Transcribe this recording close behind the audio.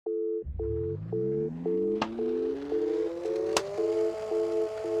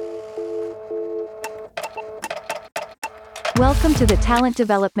Welcome to the Talent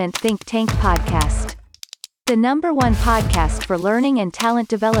Development Think Tank podcast, the #1 podcast for learning and talent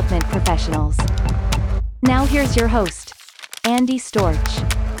development professionals. Now here's your host, Andy Storch.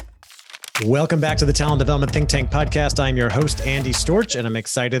 Welcome back to the Talent Development Think Tank podcast. I'm your host, Andy Storch, and I'm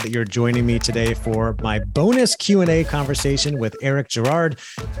excited that you're joining me today for my bonus Q&A conversation with Eric Girard,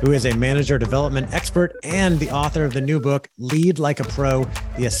 who is a manager development expert and the author of the new book, Lead Like a Pro,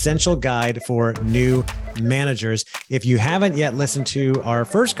 The Essential Guide for New Managers. If you haven't yet listened to our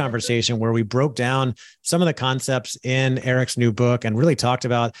first conversation where we broke down some of the concepts in Eric's new book and really talked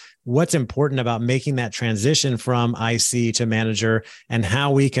about what's important about making that transition from IC to manager and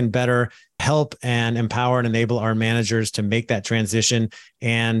how we can better help and empower and enable our managers to make that transition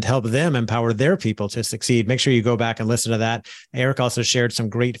and help them empower their people to succeed. Make sure you go back and listen to that. Eric also shared some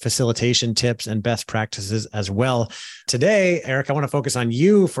great facilitation tips and best practices as well. Today, Eric, I want to focus on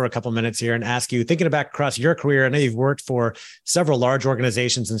you for a couple of minutes here and ask you, thinking back across your career, I know you've worked for several large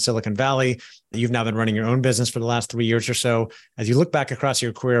organizations in Silicon Valley. You've now been running your own business for the last 3 years or so. As you look back across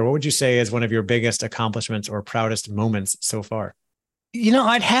your career, what would you say is one of your biggest accomplishments or proudest moments so far? You know,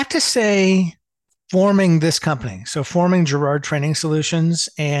 I'd have to say forming this company. So forming Girard Training Solutions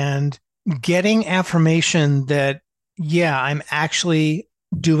and getting affirmation that, yeah, I'm actually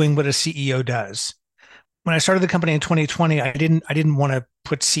doing what a CEO does. When I started the company in 2020, I didn't want to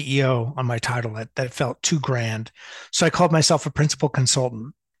put CEO on my title. That felt too grand. So I called myself a principal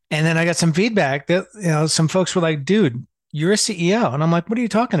consultant. And then I got some feedback that, some folks were like, dude, you're a CEO. And I'm like, what are you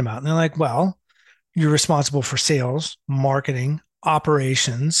talking about? And they're like, well, you're responsible for sales, marketing,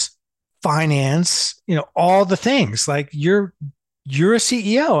 operations, finance, all the things. Like you're a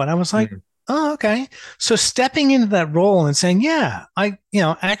CEO. And I was like, oh, okay. So stepping into that role and saying, yeah,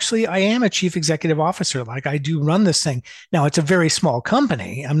 actually I am a chief executive officer. Like I do run this thing. Now it's a very small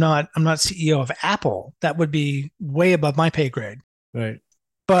company. I'm not CEO of Apple. That would be way above my pay grade. Right.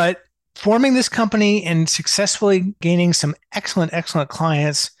 But forming this company and successfully gaining some excellent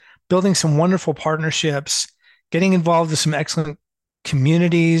clients, building some wonderful partnerships, getting involved with some excellent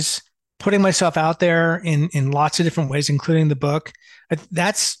communities, putting myself out there in lots of different ways, including the book.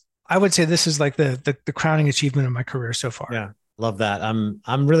 I would say this is like the crowning achievement of my career so far. Yeah, love that.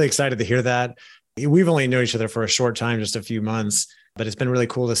 I'm really excited to hear that. We've only known each other for a short time, just a few months, but it's been really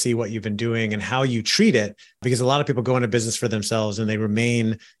cool to see what you've been doing and how you treat it, because a lot of people go into business for themselves and they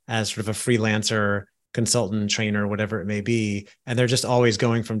remain as sort of a freelancer, consultant, trainer, whatever it may be. And they're just always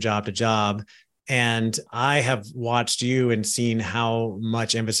going from job to job. And I have watched you and seen how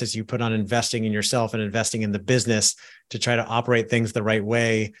much emphasis you put on investing in yourself and investing in the business to try to operate things the right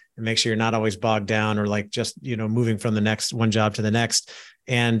way and make sure you're not always bogged down or like just, moving from the next one job to the next,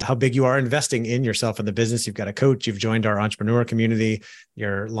 and how big you are investing in yourself and the business. You've got a coach, you've joined our entrepreneur community,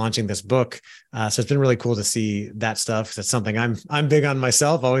 you're launching this book. So it's been really cool to see that stuff. That's something I'm big on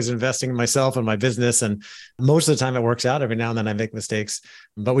myself, always investing in myself and my business. And most of the time it works out. Every now and then I make mistakes,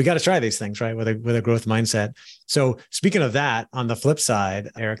 but we got to try these things, right? With a growth mindset. So speaking of that, on the flip side,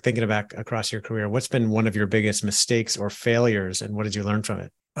 Eric, thinking back across your career, what's been one of your biggest mistakes or failures, and what did you learn from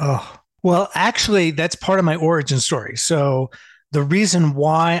it? Oh, well, actually, that's part of my origin story. So the reason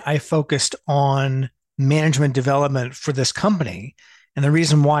why I focused on management development for this company, and the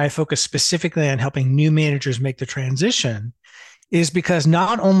reason why I focused specifically on helping new managers make the transition, is because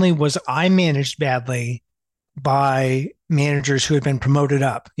not only was I managed badly by managers who had been promoted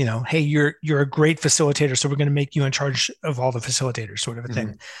up, hey, you're a great facilitator, so we're going to make you in charge of all the facilitators, sort of a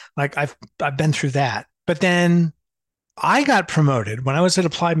thing. Like I've been through that. But then I got promoted when I was at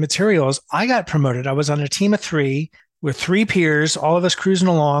Applied Materials. I got promoted. I was on a team of 3 with 3 peers, all of us cruising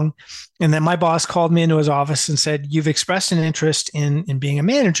along. And then my boss called me into his office and said, you've expressed an interest in being a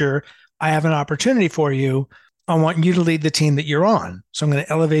manager. I have an opportunity for you. I want you to lead the team that you're on. So I'm going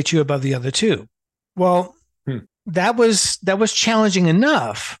to elevate you above the other 2. Well, that was challenging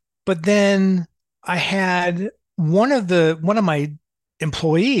enough. But then I had one of my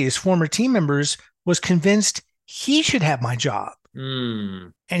employees, former team members, was convinced he should have my job.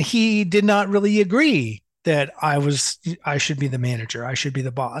 And he did not really agree that I should be the manager. I should be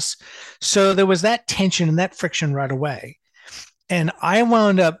the boss. So there was that tension and that friction right away. And I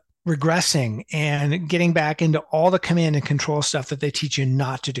wound up regressing and getting back into all the command and control stuff that they teach you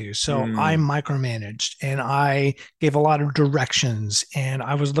not to do. So I micromanaged and I gave a lot of directions and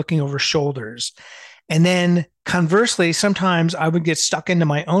I was looking over shoulders. And then conversely, sometimes I would get stuck into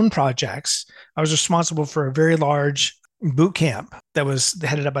my own projects. I was responsible for a very large boot camp that was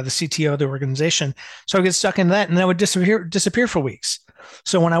headed up by the CTO of the organization. So I would get stuck into that and I would disappear for weeks.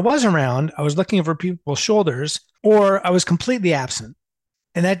 So when I was around, I was looking over people's shoulders or I was completely absent.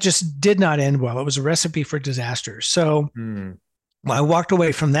 And that just did not end well. It was a recipe for disaster. So Mm. I walked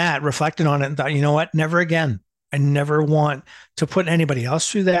away from that, reflected on it, and thought, you know what? Never again. I never want to put anybody else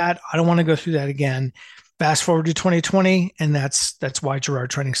through that. I don't want to go through that again. Fast forward to 2020, and that's why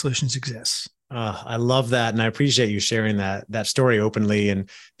Girard Training Solutions exists. I love that, and I appreciate you sharing that story openly, and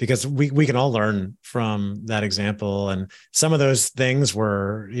because we can all learn from that example. And some of those things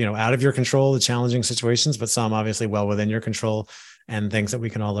were, out of your control, the challenging situations, but some obviously well within your control, and things that we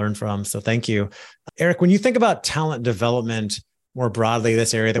can all learn from. So thank you, Eric. When you think about talent development more broadly,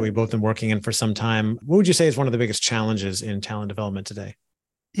 this area that we've both been working in for some time, what would you say is one of the biggest challenges in talent development today?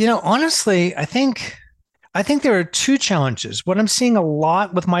 Honestly, I think there are two challenges. What I'm seeing a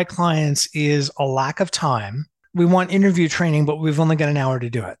lot with my clients is a lack of time. We want interview training, but we've only got an hour to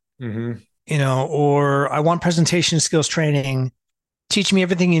do it. Mm-hmm. Or I want presentation skills training. Teach me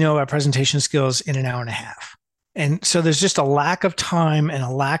everything you know about presentation skills in an hour and a half. And so there's just a lack of time and a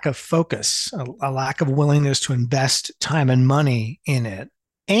lack of focus, a lack of willingness to invest time and money in it.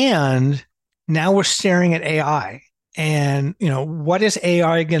 And now we're staring at AI. And, what is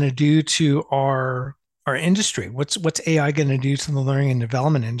AI going to do to our industry? What's AI going to do to the learning and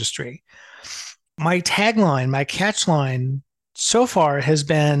development industry? My tagline, my catch line so far has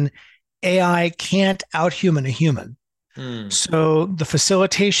been AI can't outhuman a human. So the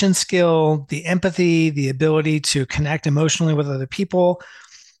facilitation skill, the empathy, the ability to connect emotionally with other people,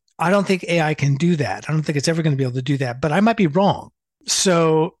 I don't think AI can do that. I don't think it's ever going to be able to do that, but I might be wrong.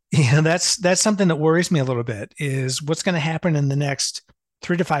 So, that's something that worries me a little bit, is what's going to happen in the next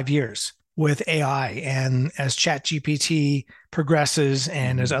 3 to 5 years with AI, and as ChatGPT progresses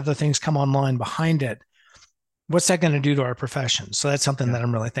and as other things come online behind it, what's that going to do to our profession? So that's something that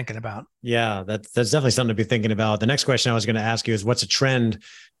I'm really thinking about. Yeah, that's definitely something to be thinking about. The next question I was going to ask you is, what's a trend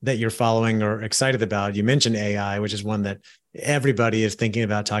that you're following or excited about? You mentioned AI, which is one that everybody is thinking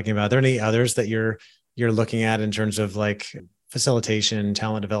about, talking about. Are there any others that you're looking at in terms of like facilitation,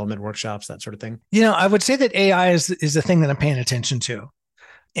 talent development workshops, that sort of thing? I would say that AI is the thing that I'm paying attention to,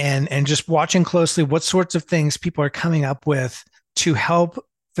 and just watching closely what sorts of things people are coming up with to help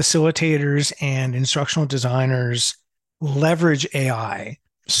facilitators and instructional designers leverage AI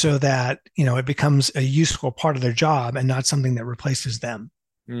so that, it becomes a useful part of their job and not something that replaces them.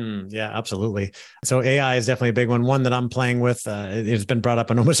 Yeah, absolutely. So AI is definitely a big one that I'm playing with. It's been brought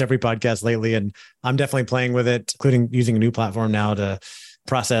up on almost every podcast lately, and I'm definitely playing with it, including using a new platform now to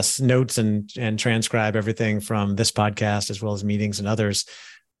process notes and transcribe everything from this podcast, as well as meetings and others.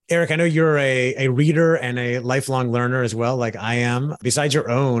 Eric, I know you're a reader and a lifelong learner as well, like I am. Besides your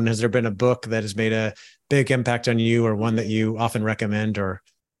own, has there been a book that has made a big impact on you, or one that you often recommend or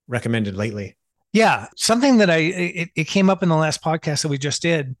recommended lately? Yeah, something that it came up in the last podcast that we just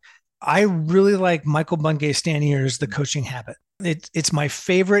did. I really like Michael Bungay Stanier's The Coaching Habit. It's my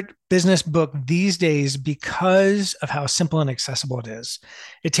favorite business book these days because of how simple and accessible it is.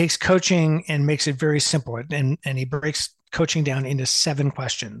 It takes coaching and makes it very simple, and he breaks coaching down into 7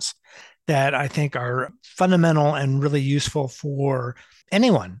 questions that I think are fundamental and really useful for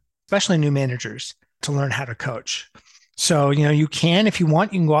anyone, especially new managers, to learn how to coach. So, you can, if you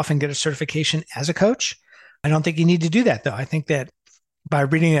want, you can go off and get a certification as a coach. I don't think you need to do that, though. I think that by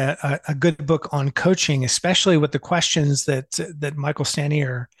reading a good book on coaching, especially with the questions that Michael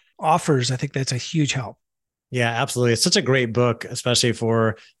Stanier offers, I think that's a huge help. Yeah, absolutely. It's such a great book, especially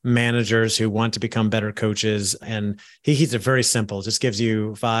for managers who want to become better coaches. And he keeps it very simple. Just gives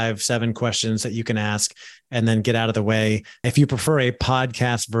you 5, 7 questions that you can ask and then get out of the way. If you prefer a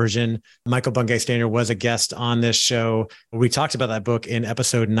podcast version, Michael Bungay Stanier was a guest on this show. We talked about that book in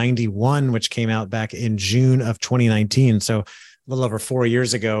episode 91, which came out back in June of 2019. So a little over 4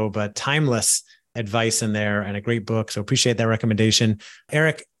 years ago, but timeless advice in there and a great book. So appreciate that recommendation.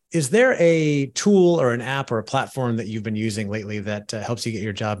 Eric, is there a tool or an app or a platform that you've been using lately that helps you get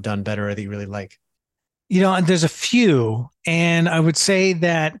your job done better, or that you really like? There's a few, and I would say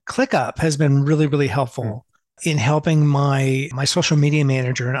that ClickUp has been really, really helpful in helping my social media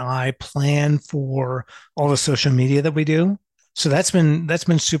manager and I plan for all the social media that we do. So that's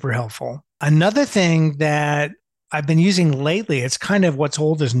been super helpful. Another thing that I've been using lately, it's kind of what's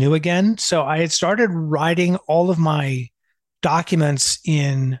old is new again. So I had started writing all of my documents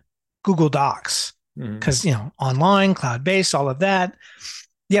in Google Docs because, online, cloud-based, all of that.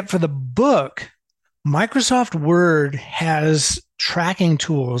 Yet for the book, Microsoft Word has tracking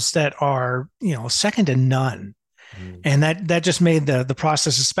tools that are, second to none. And that just made the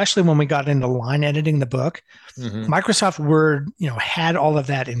process, especially when we got into line editing the book, Microsoft Word, had all of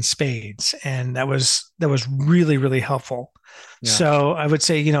that in spades. And that was really, really helpful. Yeah. So I would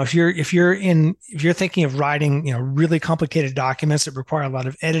say, if you're thinking of writing, really complicated documents that require a lot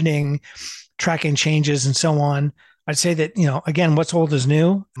of editing, tracking changes and so on, I'd say that, again, what's old is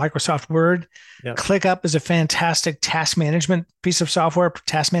new. Microsoft Word. Yep. ClickUp is a fantastic task management piece of software,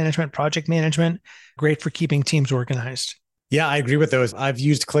 task management, project management, great for keeping teams organized. Yeah, I agree with those. I've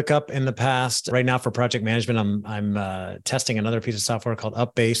used ClickUp in the past. Right now for project management, I'm testing another piece of software called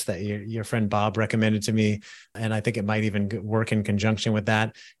Upbase that your friend Bob recommended to me. And I think it might even work in conjunction with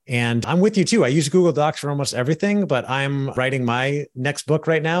that. And I'm with you too. I use Google Docs for almost everything, but I'm writing my next book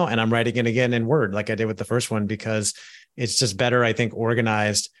right now and I'm writing it again in Word like I did with the first one because it's just better, I think,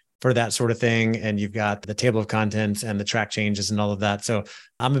 organized for that sort of thing. And you've got the table of contents and the track changes and all of that. So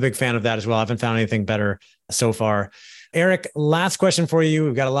I'm a big fan of that as well. I haven't found anything better so far. Eric, last question for you.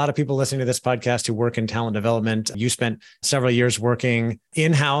 We've got a lot of people listening to this podcast who work in talent development. You spent several years working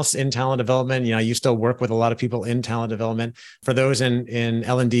in-house in talent development. You still work with a lot of people in talent development. For those in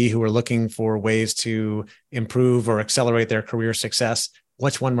L&D who are looking for ways to improve or accelerate their career success,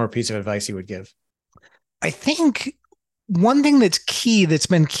 what's one more piece of advice you would give? I think one thing that's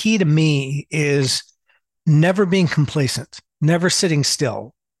been key to me is never being complacent, never sitting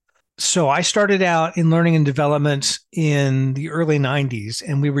still. So I started out in learning and development in the early 90s,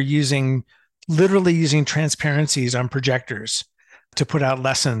 and we were literally using transparencies on projectors to put out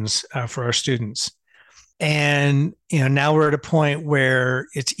lessons for our students. And now we're at a point where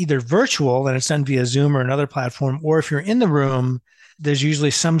it's either virtual and it's done via Zoom or another platform, or if you're in the room, there's usually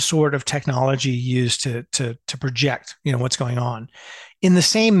some sort of technology used to project what's going on. In the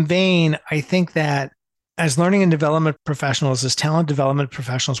same vein, I think that as learning and development professionals, as talent development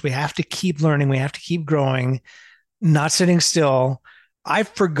professionals, we have to keep learning. We have to keep growing, not sitting still. I've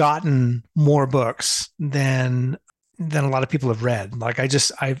forgotten more books than a lot of people have read. Like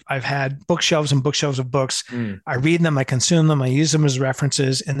I've had bookshelves and bookshelves of books. I read them, I consume them, I use them as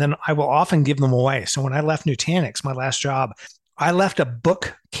references, and then I will often give them away. So when I left Nutanix, my last job, I left a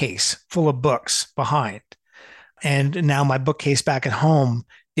bookcase full of books behind. And now my bookcase back at home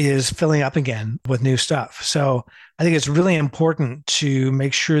is filling up again with new stuff. So I think it's really important to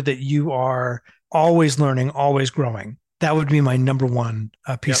make sure that you are always learning, always growing. That would be my number one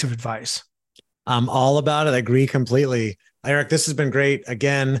piece of advice. I'm all about it. I agree completely. Eric, this has been great.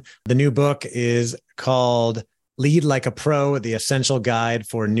 Again, the new book is called Lead Like a Pro, the essential guide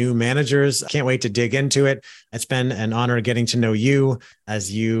for new managers. Can't wait to dig into it. It's been an honor getting to know you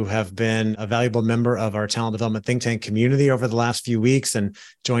as you have been a valuable member of our talent development think tank community over the last few weeks and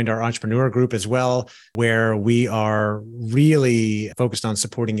joined our entrepreneur group as well, where we are really focused on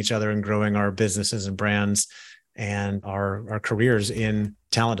supporting each other and growing our businesses and brands and our careers in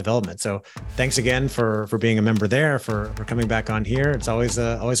talent development. So thanks again for being a member there, for coming back on here. It's always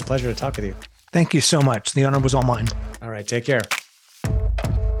a pleasure to talk with you. Thank you so much. The honor was all mine. All right. Take care.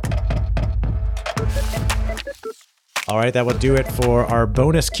 All right, that will do it for our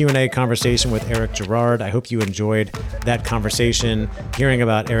bonus Q&A conversation with Eric Girard. I hope you enjoyed that conversation, hearing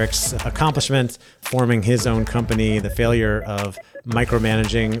about Eric's accomplishments, forming his own company, the failure of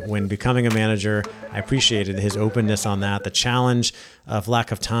micromanaging when becoming a manager. I appreciated his openness on that, the challenge of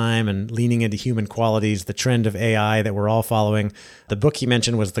lack of time and leaning into human qualities, the trend of AI that we're all following. The book he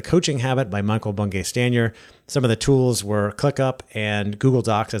mentioned was The Coaching Habit by Michael Bungay-Stanier. Some of the tools were ClickUp and Google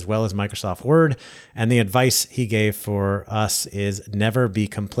Docs, as well as Microsoft Word. And the advice he gave for us is never be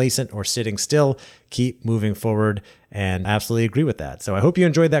complacent or sitting still. Keep moving forward. And I absolutely agree with that. So I hope you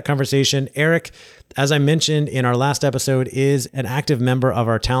enjoyed that conversation. Eric, as I mentioned in our last episode, is an active member of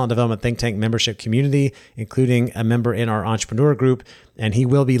our Talent Development Think Tank membership community, including a member in our entrepreneur group. And he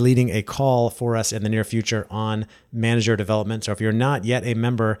will be leading a call for us in the near future on manager development. So if you're not yet a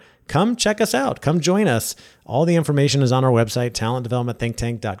member, come check us out. Come join us. All the information is on our website,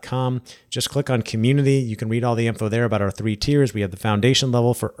 talentdevelopmentthinktank.com. Just click on community. You can read all the info there about our 3 tiers. We have the foundation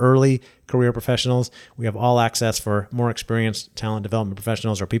level for early career professionals. We have all access for more experienced talent development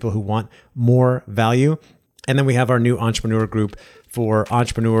professionals or people who want more value. And then we have our new entrepreneur group for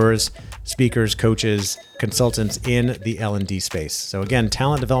entrepreneurs, speakers, coaches, consultants in the L&D space. So again,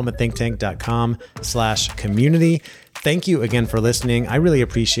 talentdevelopmentthinktank.com/community. Thank you again for listening. I really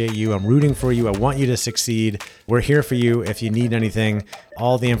appreciate you. I'm rooting for you. I want you to succeed. We're here for you if you need anything.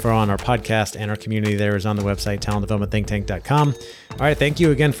 All the info on our podcast and our community there is on the website, talentdevelopmentthinktank.com. All right. Thank you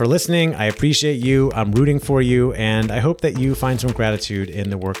again for listening. I appreciate you. I'm rooting for you. And I hope that you find some gratitude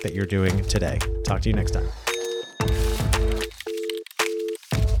in the work that you're doing today. Talk to you next time.